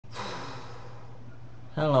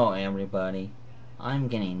Hello everybody. I'm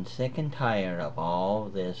getting sick and tired of all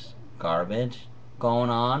this garbage going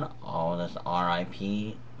on, all this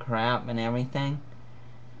RIP crap and everything.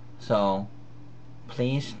 So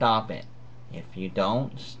please stop it. If you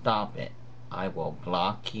don't stop it, I will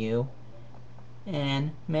block you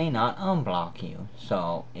and may not unblock you.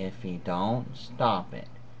 So if you don't stop it,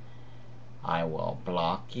 I will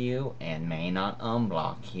block you and may not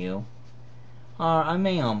unblock you. Or I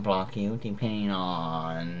may unblock you depending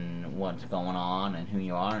on what's going on and who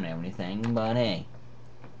you are and everything, but hey,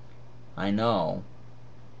 I know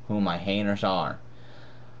who my haters are.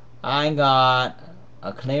 I got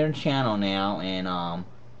a cleared channel now, and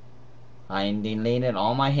I deleted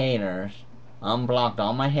all my haters, unblocked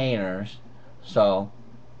all my haters, so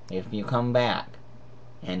if you come back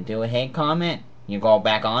and do a hate comment, you go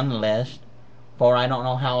back on the list for I don't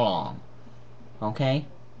know how long. Okay?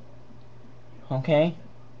 Okay?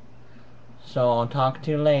 So I'll talk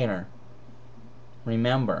to you later.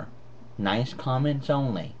 Remember, nice comments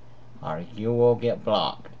only, or you will get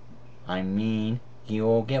blocked. I mean, you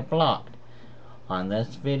will get blocked on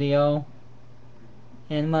this video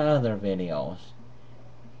and my other videos.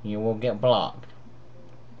 You will get blocked.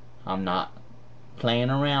 I'm not playing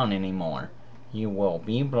around anymore. You will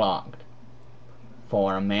be blocked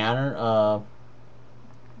for a matter of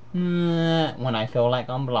when I feel like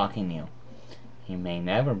unblocking you. You may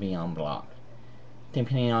never be unblocked,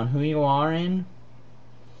 depending on who you are and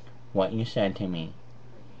what you said to me.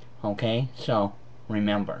 Okay, so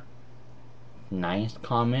remember, nice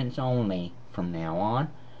comments only from now on,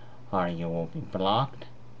 or you will be blocked.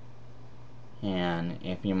 And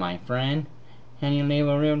if you're my friend and you leave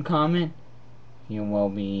a rude comment, you will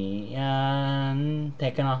be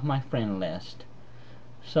taken off my friend list.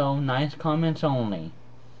 So nice comments only.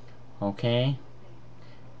 Okay?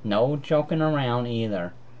 No joking around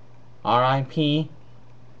either. RIP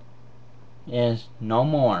is no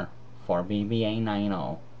more for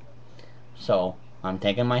BBA90. So I'm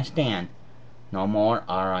taking my stand. No more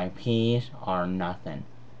RIPs or nothing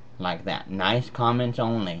like that. Nice comments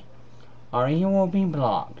only, or you will be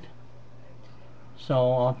blocked.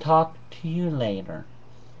 So I'll talk to you later.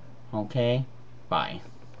 Okay? Bye.